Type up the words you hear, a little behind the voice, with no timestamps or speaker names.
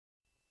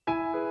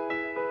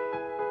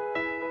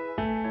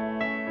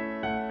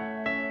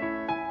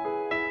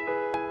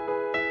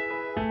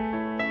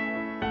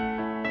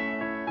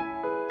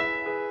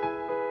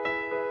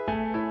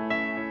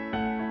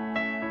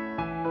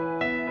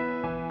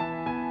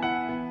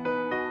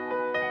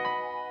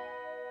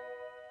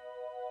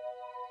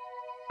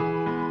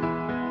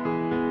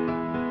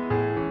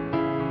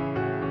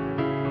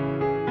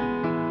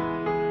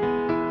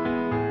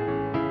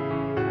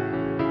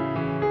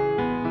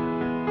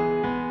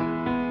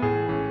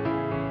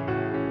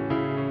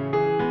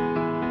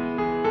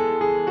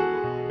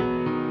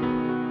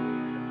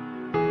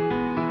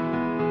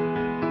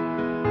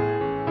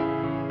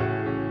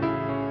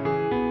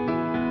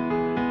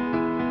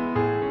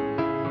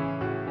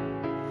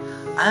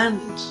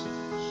And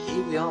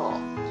here we are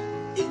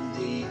in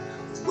the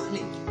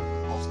dwelling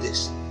of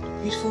this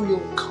beautiful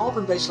young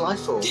carbon-based life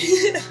form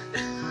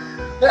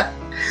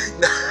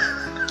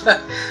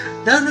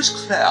known as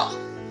Claire.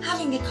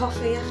 Having a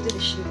coffee after the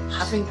shoot.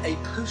 Having a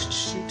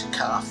post-shoot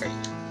coffee.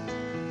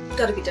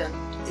 Got to be done.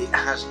 It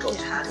has got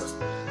to be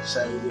done.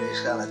 So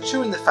we're kind of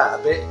chewing the fat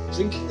a bit,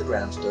 drinking the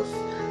brown stuff,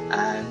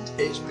 and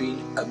it's been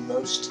a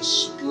most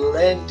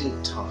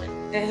splendid time.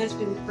 It has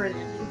been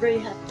brilliant. I'm very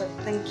happy.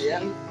 Thank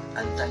you.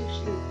 And thank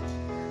you.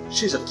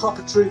 She's a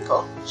proper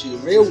trooper. She's a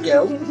real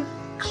girl.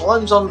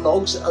 Climbs on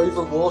logs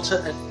over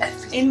water and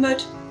everything. In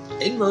mud.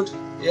 In mud,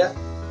 yeah.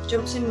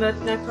 Jumps in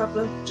mud, no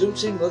problem.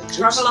 Jumps in mud.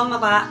 Gravel on the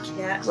back,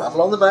 yeah.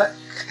 Gravel on the back.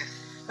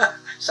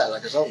 Sound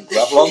like a song.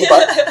 Gravel on the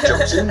back.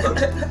 Jumps in mud.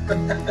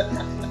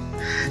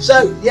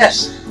 So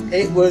yes,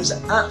 it was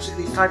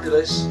absolutely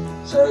fabulous.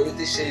 So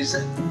this is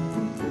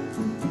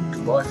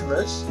goodbye from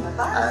us.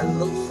 Bye-bye. And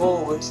look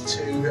forward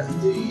to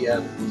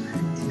the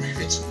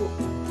inevitable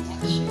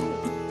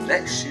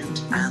next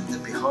shoot and the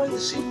behind the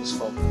scenes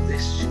from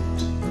this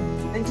shoot.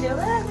 Until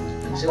then.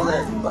 Until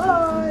then,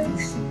 Bye.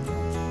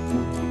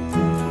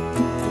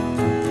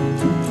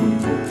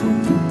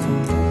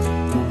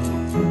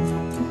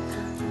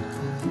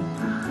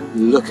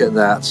 Look at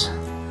that.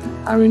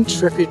 Our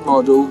intrepid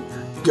model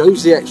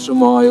goes the extra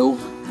mile,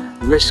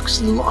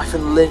 risks life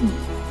and limb.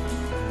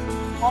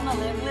 On a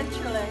limb,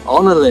 literally.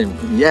 On a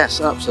limb, yes,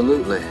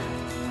 absolutely.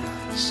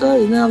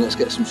 So now let's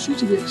get some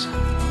shooting gigs.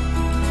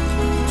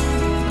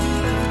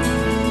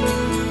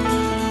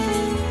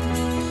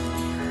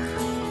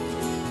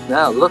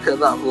 Now look at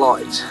that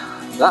light.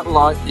 That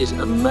light is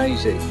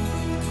amazing.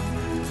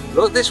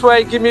 Look this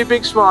way, give me a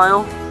big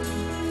smile.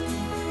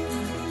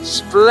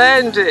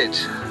 Splendid.